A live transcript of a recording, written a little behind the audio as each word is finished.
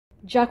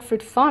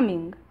Jackfruit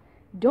farming,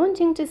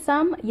 daunting to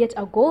some, yet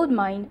a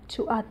goldmine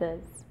to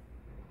others.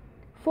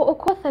 For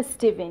Okoth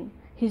Stephen,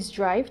 his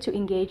drive to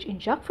engage in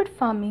jackfruit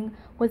farming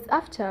was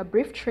after a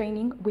brief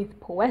training with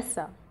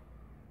POESA.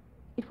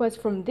 It was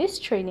from this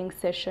training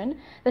session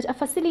that a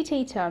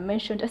facilitator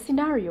mentioned a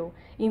scenario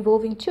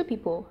involving two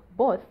people,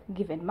 both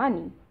given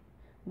money.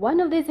 One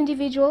of these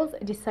individuals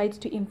decides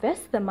to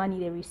invest the money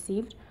they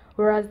received,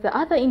 whereas the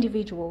other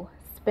individual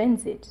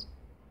spends it.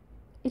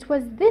 It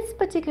was this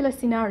particular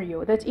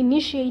scenario that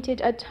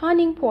initiated a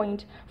turning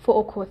point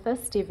for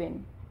Okoth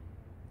Stephen.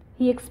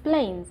 He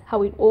explains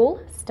how it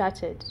all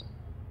started.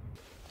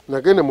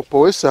 Nagenda mu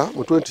POESA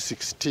mu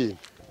 2016.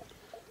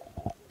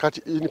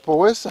 Kati in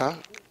POESA,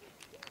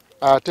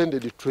 I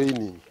attended the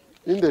training.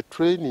 In the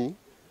training,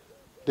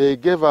 they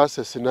gave us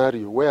a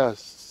scenario where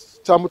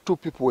some two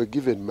people were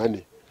given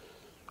money.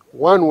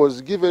 One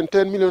was given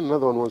 10 million,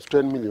 another one was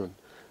 10 million.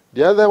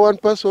 The other one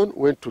person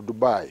went to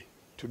Dubai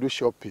to do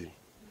shopping.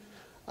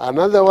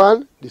 Another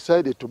one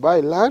decided to buy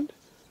land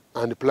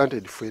and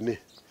planted fene.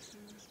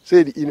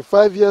 Said in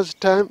 5 years'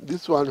 time,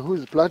 this one who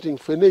is planting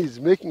fene is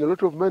making a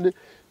lot of money.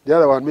 The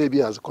other one maybe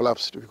has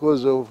collapsed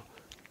because of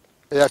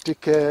air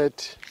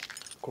ticket,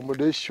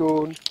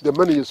 accommodation, the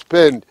money you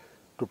spend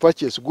to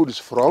purchase goods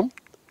from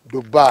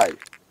Dubai.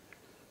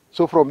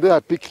 So from there I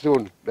picked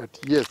on that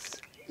yes,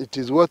 it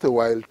is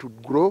worthwhile to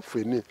grow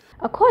fene.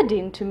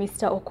 According to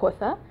Mr.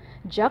 Okoth,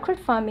 jackfruit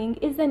farming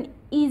is an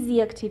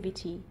easy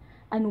activity,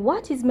 and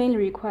what is mainly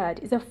required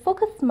is a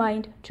focused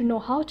mind to know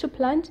how to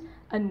plant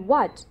and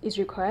what is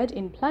required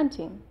in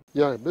planting.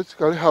 Yeah,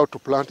 basically how to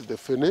plant the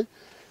fene.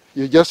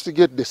 You just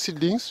get the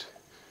seedlings,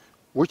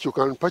 which you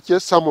can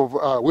purchase. Some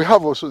of we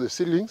have also the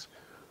seedlings,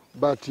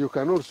 but you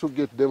can also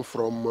get them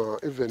from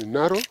even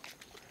narrow.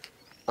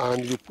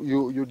 And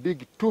you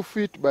dig 2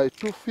 feet by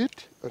 2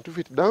 feet and 2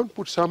 feet down,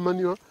 put some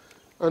manure,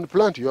 and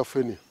plant your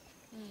fene.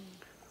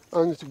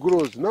 And it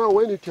grows. Now,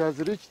 when it has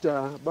reached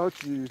about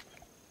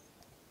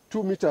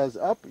 2 meters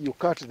up, you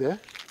cut the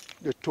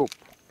top.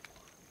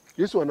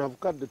 This one I've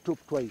cut the top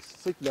twice,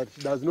 such that it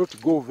does not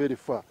go very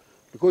far.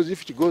 Because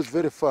if it goes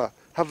very far,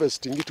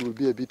 harvesting it will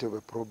be a bit of a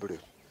problem.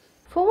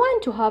 For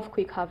one to have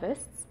quick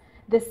harvests,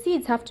 the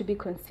seeds have to be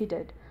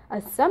considered,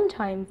 as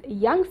sometimes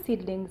young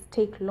seedlings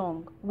take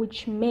long,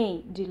 which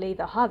may delay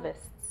the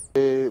harvests.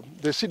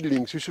 The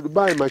seedlings, you should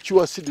buy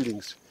mature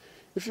seedlings.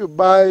 If you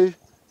buy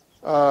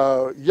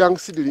young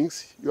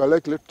seedlings, you are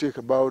likely to take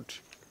about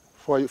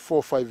 4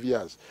 or 5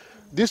 years.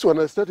 This one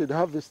I started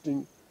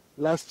harvesting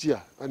last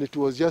year, and it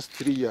was just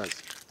 3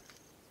 years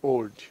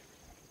old.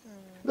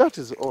 That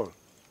is all. Okay.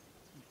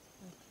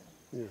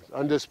 Yes.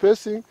 And the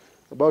spacing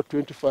about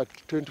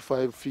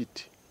 25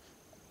 feet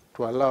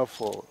to allow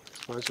for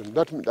expansion.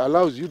 That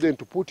allows you then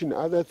to put in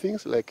other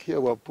things, like here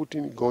we're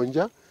putting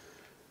gonja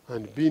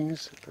and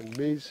beans and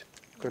maize.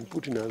 You can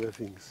put in other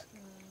things.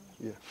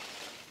 Yeah.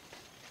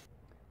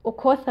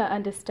 Okoth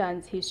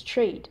understands his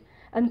trade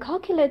and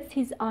calculates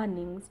his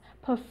earnings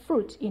per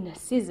fruit in a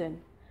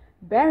season,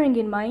 bearing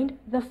in mind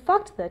the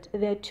fact that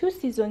there are 2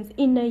 seasons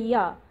in a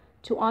year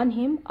to earn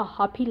him a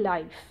happy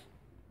life.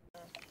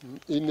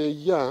 In a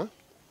year,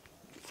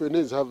 fene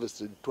is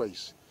harvested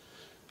twice.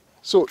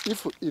 So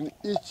if in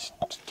each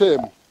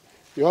term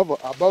you have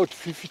about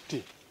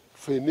 50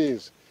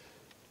 fenes,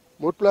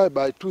 multiplied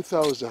by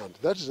 2,000,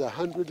 that is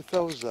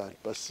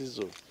 100,000 per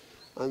season.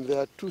 And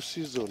there are 2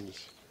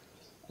 seasons.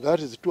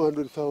 That is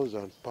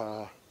 200,000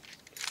 per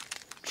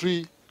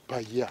tree per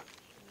year.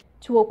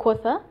 To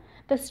Okoth,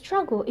 the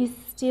struggle is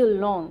still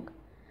long,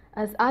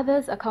 as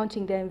others are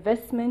counting their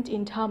investment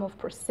in terms of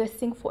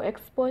processing for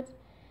export.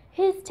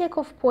 His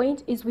takeoff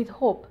point is with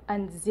hope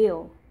and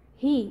zeal.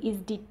 He is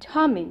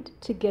determined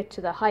to get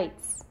to the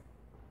heights.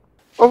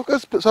 Of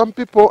course, some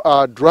people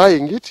are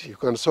drying it. You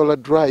can solar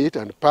dry it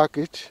and pack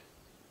it.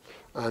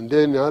 And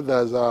then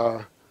others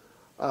are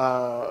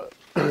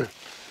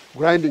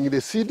grinding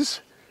the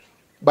seeds.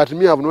 But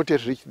me, I have not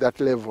yet reached that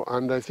level.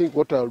 And I think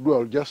what I'll do,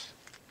 I'll just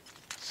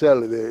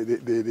sell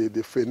the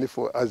fene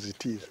for as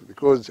it is.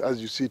 Because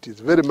as you see, it is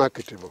very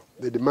marketable.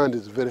 The demand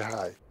is very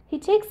high. He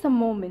takes a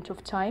moment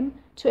of time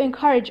to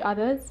encourage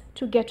others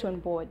to get on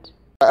board.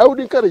 I would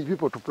encourage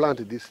people to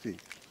plant this thing.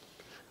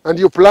 And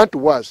you plant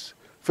once.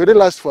 Fene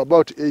lasts for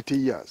about 80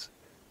 years.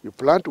 You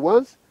plant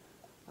once,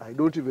 I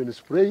don't even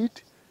spray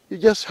it, you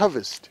just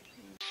harvest.